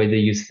or the way that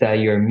you set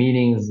your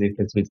meetings, if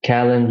it's with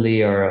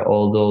Calendly or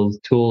all those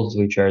tools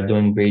which are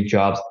doing great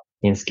jobs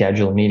in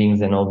scheduled meetings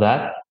and all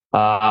that.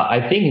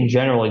 I think in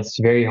general, it's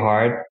very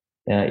hard.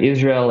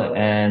 Israel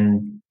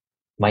and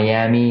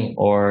Miami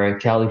or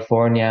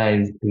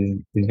California is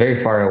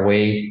very far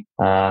away.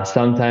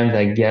 Sometimes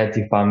I get,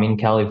 if I'm in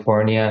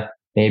California,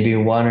 maybe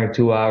 1 or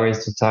 2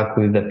 hours to talk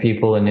with the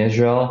people in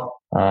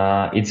Israel.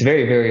 It's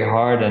very, very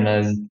hard. And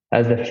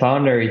as the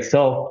founder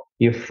itself,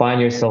 you find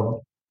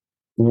yourself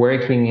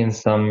working in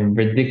some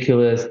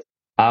ridiculous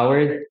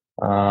hours,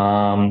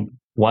 1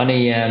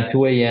 a.m.,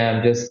 2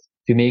 a.m., just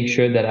to make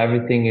sure that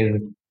everything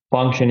is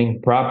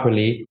functioning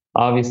properly.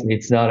 Obviously,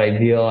 it's not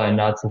ideal and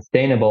not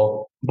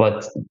sustainable,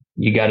 but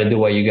you got to do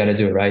what you got to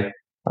do, right?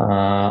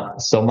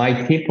 So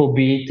my tip will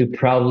be to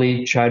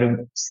probably try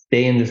to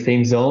stay in the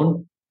same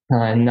zone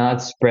and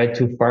not spread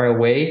too far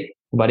away.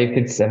 But if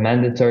it's a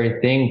mandatory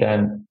thing,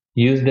 then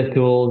use the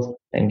tools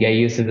and get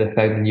used to the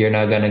fact that you're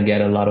not going to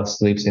get a lot of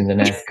sleeps in the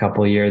next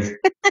couple of years.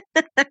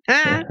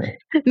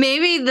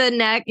 Maybe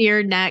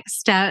your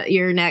next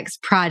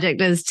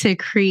project is to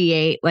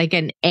create like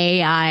an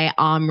AI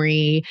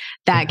Omri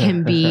that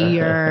can be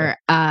your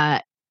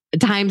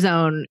time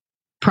zone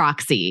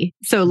proxy.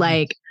 So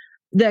like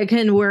that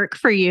can work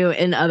for you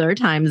in other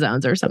time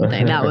zones or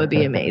something. That would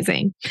be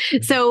amazing.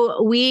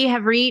 So we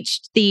have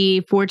reached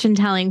the fortune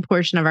telling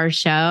portion of our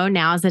show.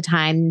 Now is the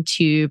time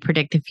to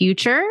predict the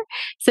future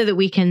so that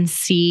we can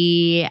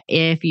see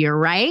if you're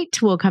right.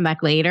 We'll come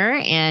back later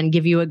and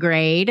give you a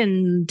grade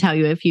and tell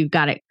you if you've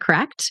got it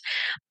correct.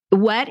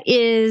 What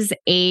is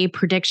a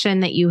prediction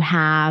that you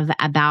have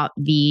about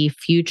the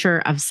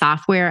future of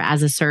software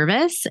as a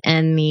service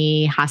in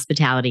the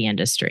hospitality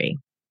industry?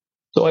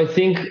 So I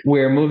think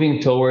we're moving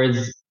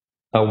towards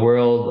a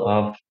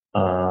world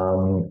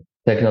of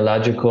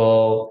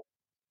technological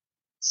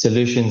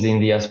solutions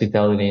in the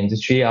hospitality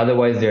industry.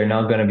 Otherwise, they're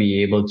not going to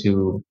be able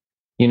to,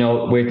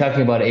 we're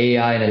talking about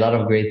AI and a lot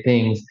of great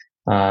things.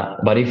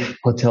 But if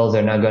hotels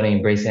are not going to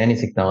embrace any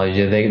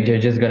technology, they're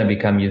just going to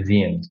become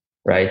museums,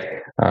 right?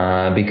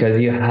 Because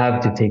you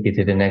have to take it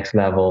to the next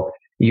level.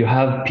 You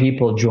have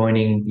people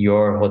joining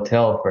your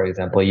hotel, for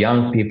example,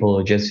 young people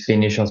who just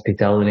finished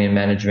hospitality and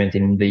management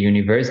in the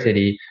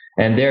university,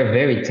 and they're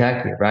very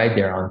techy, right?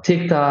 They're on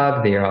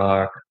TikTok, they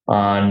are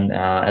on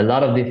a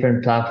lot of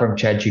different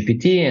platforms,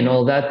 ChatGPT and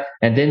all that.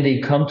 And then they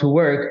come to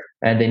work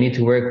and they need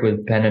to work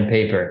with pen and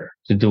paper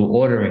to do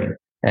ordering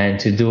and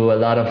to do a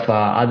lot of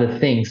other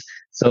things.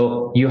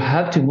 So you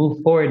have to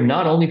move forward,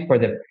 not only for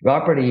the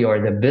property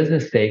or the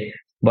business sake,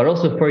 but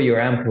also for your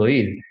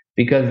employees,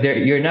 because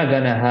you're not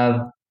going to have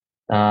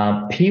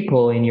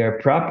people in your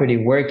property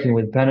working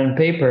with pen and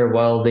paper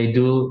while they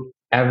do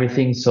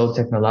everything so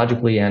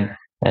technologically and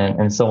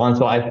so on.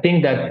 So I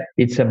think that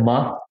it's a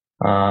must,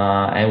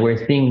 and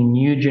we're seeing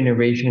new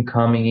generation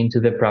coming into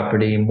the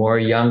property, more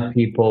young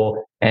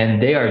people,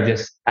 and they are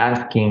just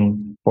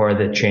asking for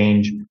the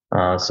change.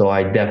 So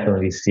I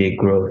definitely see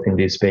growth in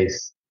this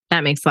space.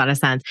 That makes a lot of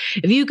sense.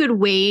 If you could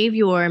wave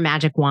your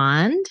magic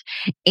wand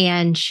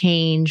and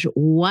change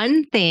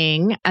one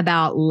thing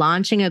about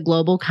launching a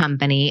global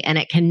company, and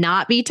it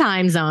cannot be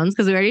time zones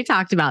because we already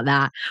talked about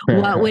that,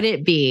 what would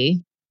it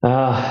be?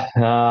 Well,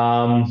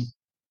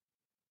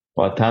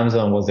 time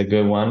zone was a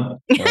good one.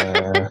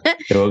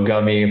 It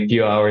got me a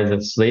few hours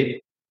of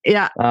sleep.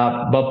 Yeah.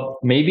 But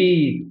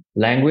maybe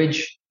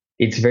language.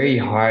 It's very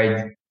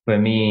hard for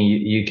me.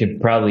 You could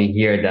probably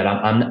hear that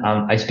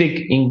I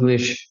speak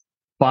English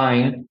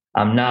fine.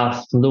 I'm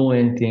not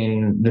fluent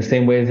in the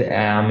same way as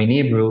I'm in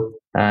Hebrew.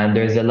 And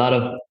there's a lot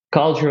of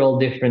cultural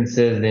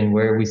differences in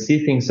where we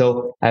see things.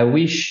 So I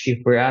wish if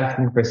we're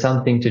asking for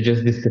something to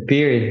just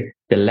disappear,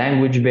 the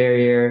language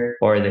barrier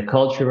or the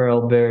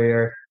cultural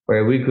barrier,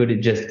 where we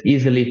could just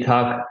easily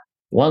talk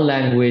one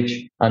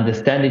language,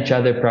 understand each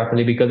other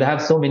properly, because I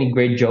have so many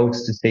great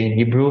jokes to say in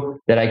Hebrew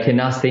that I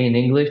cannot say in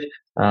English.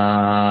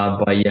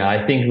 But yeah,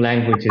 I think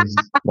language is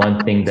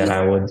one thing that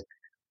I would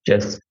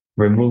just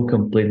remove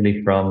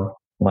completely from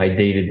my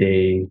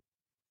day-to-day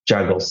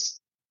struggles.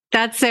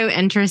 That's so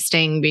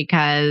interesting,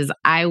 because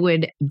I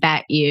would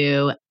bet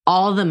you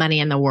all the money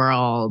in the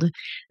world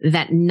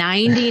that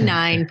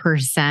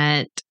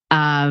 99%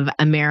 of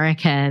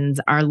Americans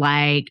are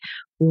like,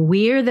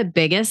 we're the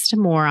biggest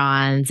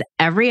morons.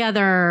 Every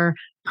other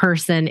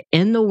person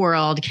in the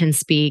world can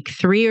speak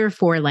 3 or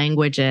 4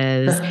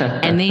 languages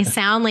and they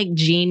sound like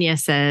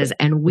geniuses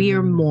and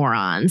we're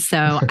morons.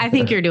 So I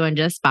think you're doing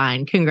just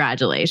fine.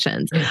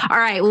 Congratulations. All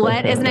right.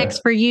 What is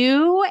next for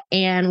you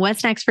and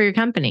what's next for your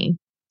company?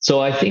 So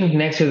I think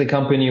next to the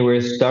company, we're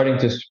starting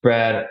to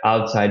spread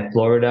outside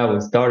Florida. We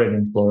started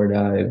in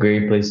Florida, a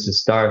great place to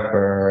start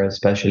for,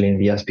 especially in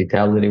the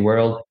hospitality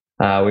world.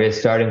 We're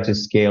starting to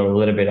scale a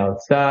little bit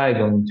outside,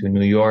 going to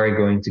New York,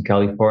 going to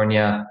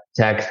California,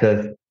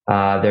 Texas.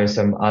 There's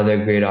some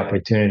other great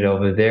opportunity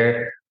over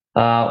there.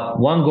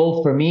 One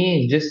goal for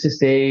me is just to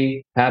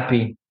stay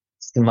happy,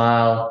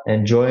 smile,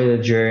 enjoy the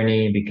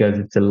journey because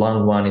it's a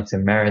long one. It's a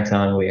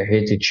marathon. We are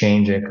here to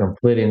change a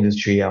complete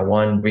industry. I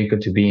want Rico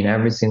to be in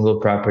every single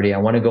property. I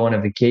want to go on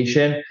a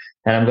vacation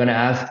and I'm going to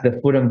ask the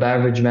food and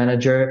beverage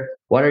manager,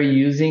 what are you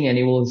using? And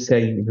he will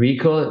say,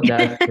 Rico.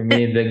 That's for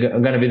me,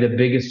 going to be the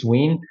biggest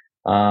win.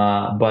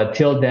 But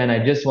till then,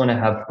 I just want to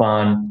have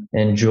fun,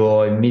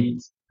 enjoy,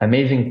 meet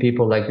amazing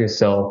people like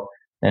yourself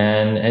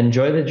and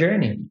enjoy the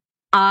journey.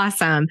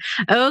 Awesome.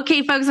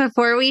 Okay, folks,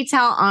 before we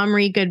tell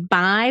Omri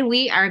goodbye,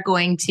 we are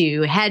going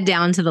to head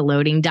down to the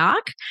loading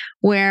dock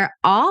where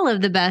all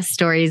of the best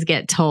stories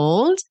get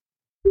told.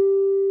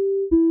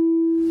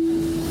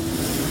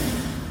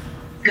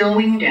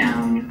 Going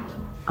down.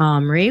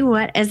 Omri,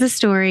 what is a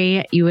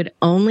story you would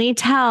only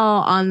tell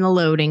on the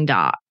loading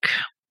dock?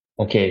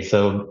 Okay,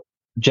 so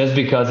just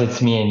because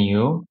it's me and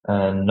you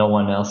and no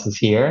one else is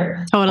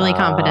here. Totally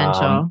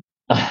confidential.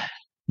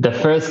 The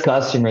first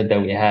customer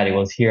that we had, it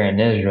was here in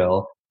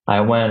Israel.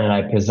 I went and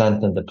I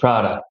presented the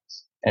product.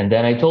 And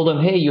then I told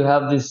him, hey, you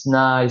have this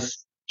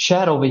nice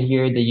chat over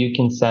here that you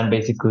can send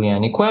basically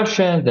any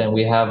questions. And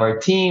we have our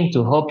team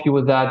to help you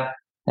with that.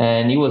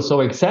 And he was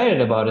so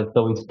excited about it.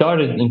 So he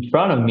started in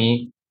front of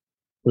me.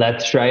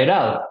 Let's try it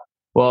out.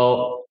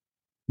 Well,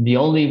 the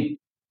only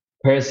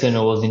person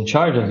who was in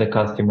charge of the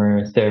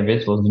customer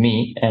service was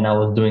me, and I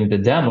was doing the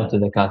demo to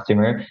the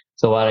customer.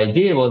 So what I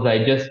did was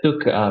I just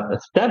took a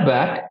step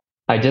back.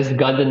 I just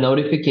got the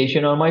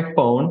notification on my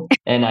phone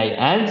and I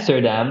answer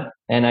them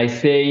and I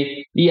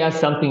say, he asked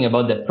something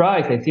about the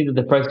price. I see that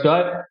the price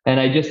dropped and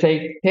I just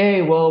say,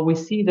 hey, well, we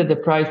see that the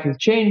price is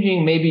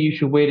changing. Maybe you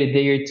should wait a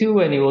day or two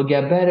and it will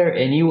get better.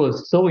 And he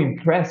was so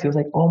impressed. He was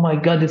like, oh my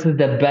God, this is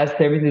the best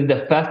service. This is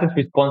the fastest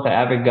response I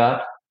ever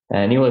got.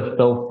 And it was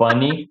so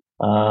funny.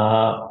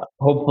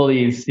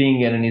 Hopefully he's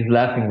seeing it and he's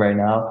laughing right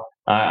now.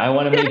 I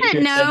want to make sure.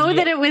 Didn't know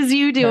that it was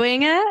you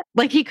doing it.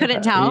 Like he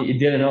couldn't tell. He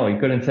didn't know. He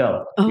couldn't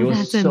tell. Oh, he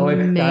was so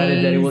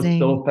excited that it was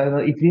so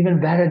fast. It's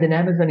even better than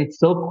Amazon. It's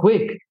so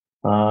quick.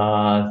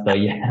 So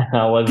yeah,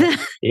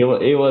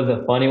 it was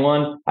a funny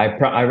one.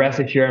 I rest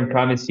assured and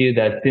promise you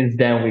that since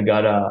then we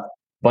got a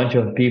bunch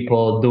of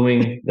people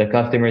doing the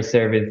customer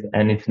service,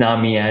 and it's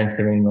not me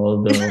answering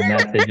all the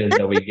messages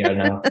that we get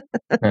now.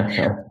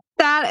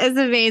 That is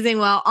amazing.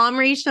 Well,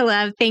 Omri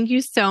Shalev, thank you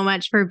so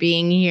much for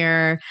being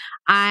here.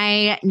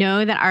 I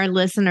know that our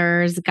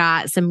listeners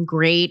got some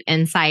great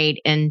insight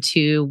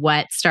into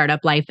what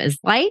startup life is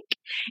like,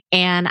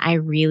 and I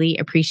really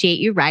appreciate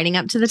you riding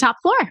up to the top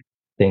floor.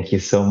 Thank you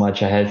so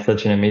much. I had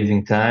such an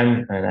amazing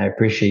time, and I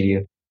appreciate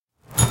you.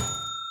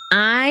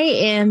 I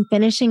am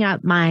finishing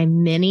up my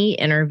mini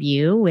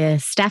interview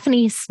with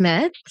Stephanie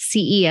Smith,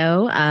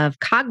 CEO of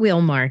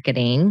Cogwheel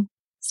Marketing.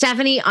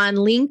 Stephanie, on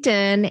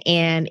LinkedIn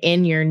and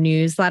in your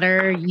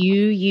newsletter,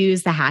 you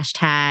use the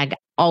hashtag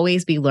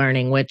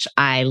 #AlwaysBeLearning, which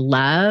I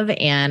love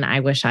and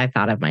I wish I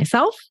thought of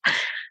myself.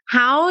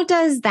 How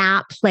does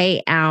that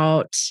play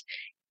out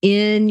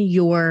in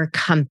your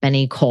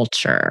company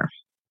culture?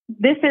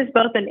 This is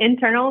both an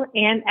internal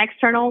and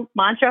external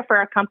mantra for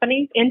our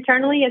company.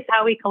 Internally, it's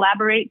how we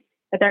collaborate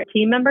with our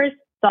team members.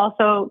 It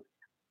also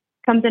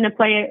comes into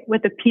play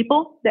with the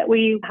people that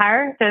we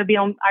hire to be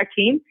on our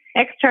team.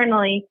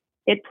 Externally,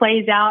 it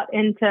plays out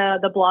into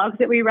the blogs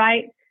that we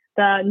write,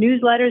 the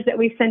newsletters that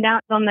we send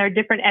out on their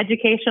different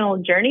educational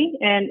journey.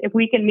 And if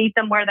we can meet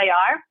them where they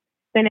are,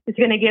 then it's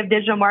going to give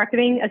digital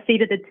marketing a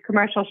seat at the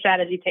commercial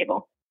strategy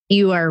table.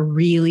 You are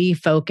really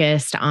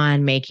focused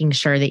on making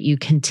sure that you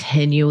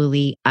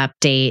continually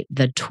update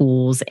the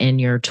tools in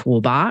your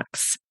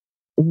toolbox.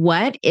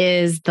 What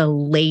is the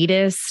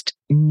latest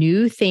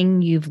new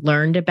thing you've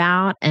learned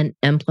about and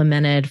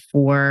implemented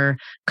for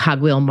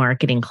Cogwheel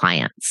Marketing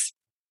clients?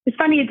 It's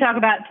funny you talk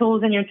about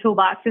tools in your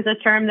toolbox. It's a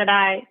term that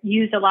I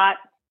use a lot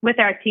with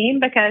our team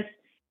because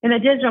in the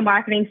digital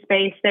marketing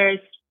space, there's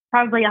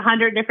probably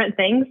 100 different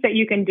things that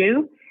you can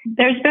do.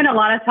 There's been a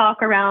lot of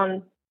talk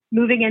around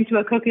moving into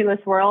a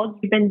cookieless world.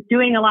 We've been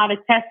doing a lot of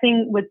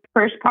testing with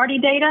first-party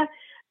data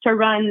to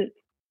run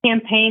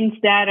campaigns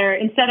that are,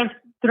 instead of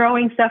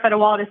throwing stuff at a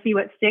wall to see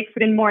what sticks,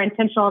 we've been more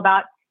intentional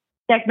about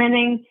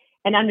segmenting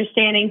and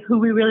understanding who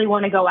we really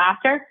want to go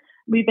after.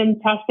 We've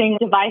been testing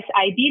device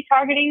ID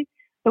targeting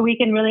so we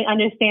can really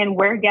understand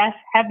where guests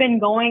have been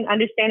going,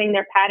 understanding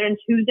their patterns,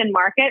 who's in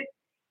market,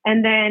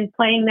 and then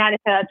playing that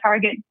to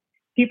target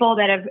people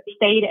that have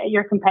stayed at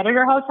your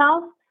competitor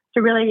hotels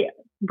to really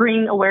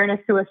bring awareness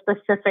to a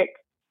specific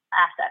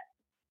asset.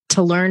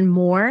 To learn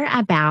more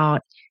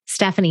about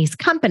Stephanie's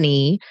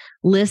company,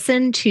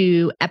 listen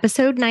to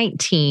episode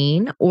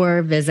 19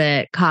 or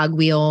visit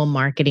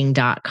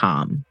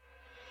cogwheelmarketing.com.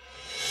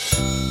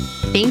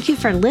 Thank you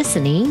for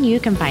listening. You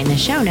can find the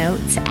show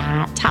notes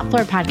at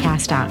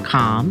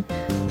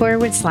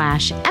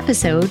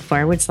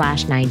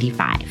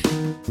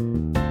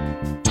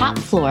topfloorpodcast.com/episode/95. Top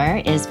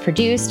Floor is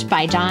produced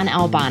by John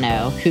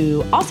Albano,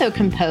 who also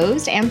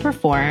composed and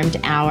performed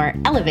our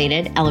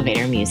elevated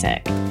elevator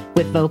music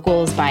with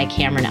vocals by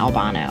Cameron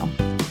Albano.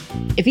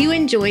 If you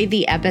enjoyed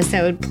the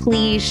episode,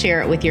 please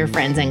share it with your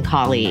friends and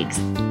colleagues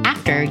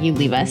after you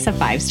leave us a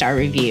 5-star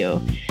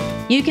review.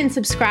 You can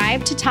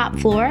subscribe to Top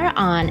Floor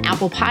on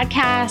Apple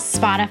Podcasts,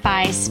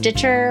 Spotify,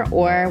 Stitcher,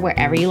 or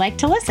wherever you like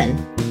to listen.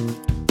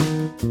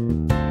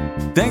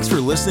 Thanks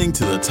for listening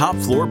to the Top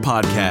Floor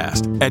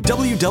Podcast at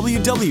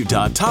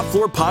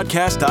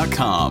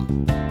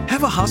www.topfloorpodcast.com.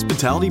 Have a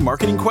hospitality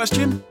marketing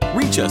question?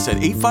 Reach us at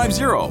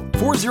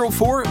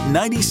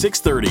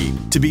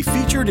 850-404-9630 to be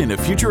featured in a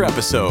future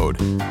episode.